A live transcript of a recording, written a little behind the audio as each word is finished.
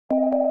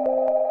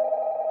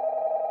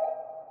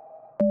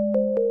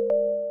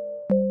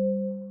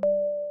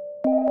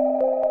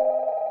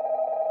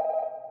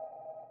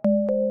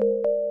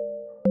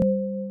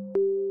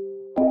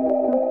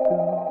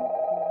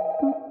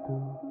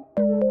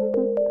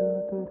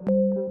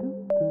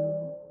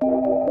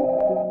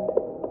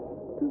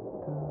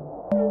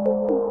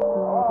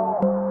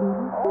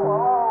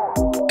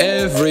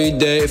Every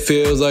day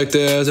feels like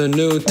there's a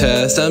new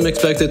test. I'm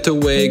expected to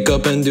wake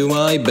up and do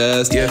my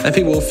best. And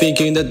people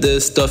thinking that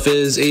this stuff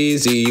is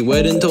easy.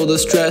 Wait until the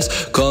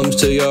stress comes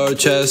to your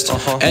chest.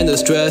 And the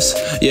stress,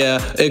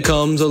 yeah, it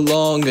comes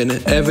along.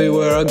 And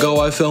everywhere I go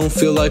I don't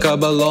feel like I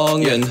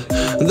belong. And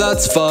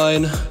that's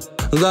fine,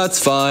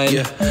 that's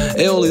fine.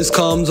 It always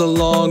comes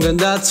along and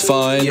that's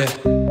fine.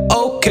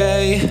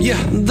 Okay,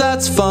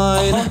 that's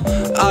fine.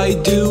 I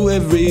do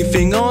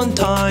everything on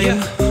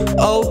time.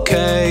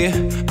 Okay,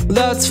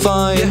 that's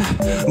fine.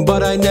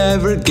 But I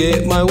never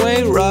get my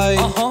way right.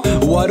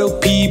 Why do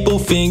people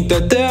think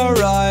that they're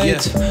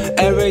right?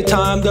 Every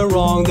time they're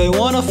wrong they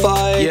wanna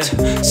fight.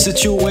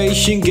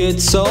 Situation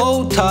gets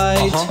so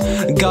tight.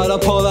 Gotta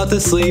pull out the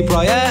sleep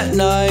right at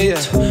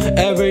night.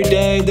 Every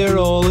day there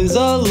always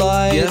a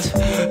light.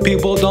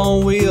 People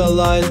don't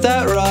realize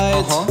that,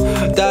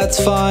 right?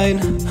 That's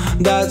fine,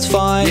 that's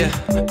fine.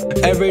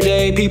 Every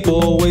day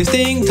people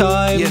wasting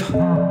time. Every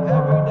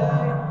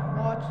day,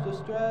 watch the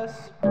stress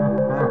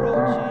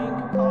approaching,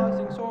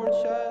 causing sore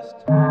chest.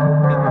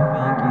 People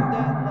thinking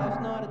that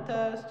life's not a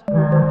test.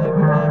 Every day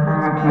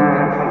we're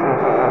expecting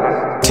the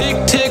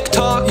best.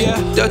 Tik-Tok,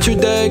 that's your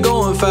day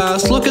going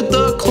fast. Look at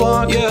the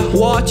clock,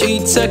 watch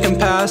each second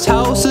pass.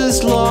 House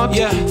is locked,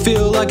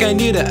 feel like I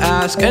need to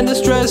ask. And the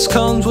stress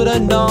comes with a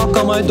knock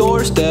on my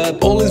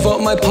doorstep. Always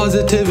want my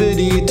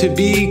positivity to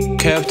be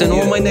kept, and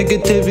all my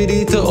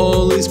negativity to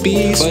always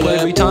be swept. But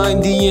every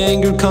time the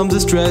anger comes, the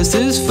stress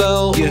is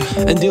felt.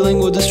 And dealing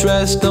with the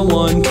stress, no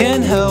one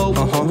can help.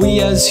 We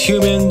as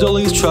humans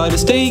always try to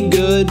stay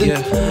good,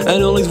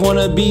 and always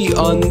wanna be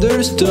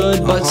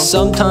understood. But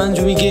sometimes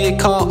we get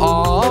caught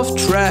off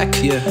track,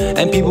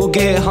 and people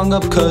get hung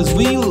up cause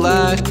we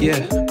lack.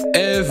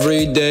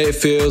 Every day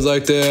feels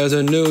like there's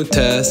a new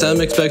test.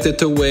 I'm expected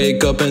to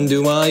wake up and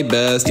do my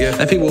best.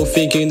 And people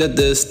thinking that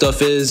this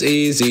stuff is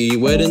easy.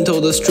 Wait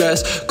until the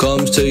stress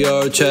comes to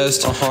your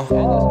chest. And the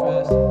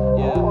stress,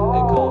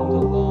 it comes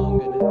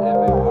along. And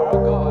everywhere I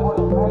go I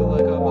don't feel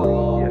like I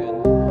belong. And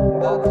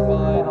that's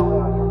fine,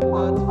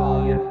 that's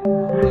fine.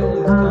 It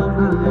always comes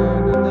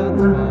along and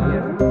that's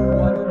fine.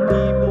 Why do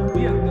people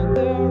think that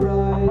they're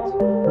right?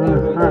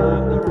 Every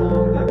time they're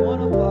wrong they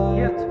wanna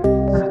fight.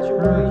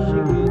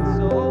 Situation gets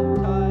so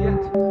tight.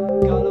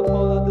 Gotta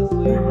pull out the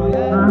sleep right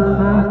at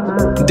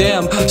night.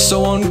 Damn,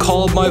 someone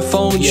called my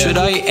phone. Should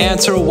I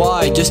answer?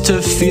 Why? Just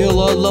to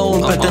feel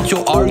alone.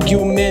 Potential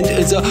argument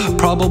is a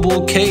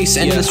probable case,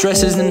 and the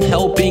stress isn't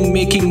helping,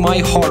 making my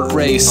heart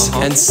race.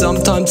 And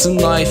sometimes in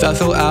life I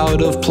feel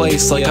out of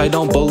place, like I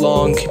don't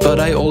belong. But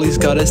I always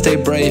gotta stay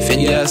brave.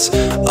 And yes,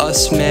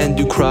 us men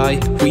do cry.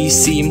 We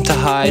seem to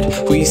hide,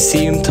 we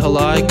seem to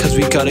lie, cause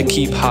we gotta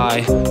keep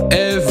high.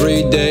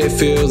 Every day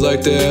feels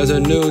like there's a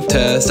new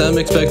test. I'm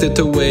expected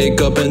to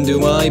wake up and do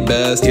my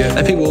best.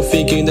 And people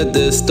thinking that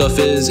this stuff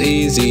is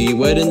easy.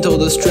 Wait until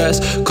the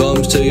stress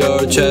comes to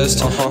your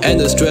chest. And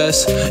the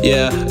stress,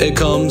 it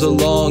comes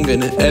along.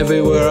 And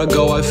everywhere I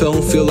go I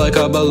don't feel like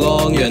I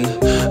belong. And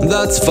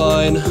that's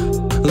fine,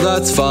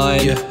 that's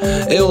fine.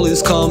 It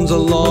always comes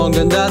along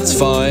and that's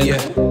fine.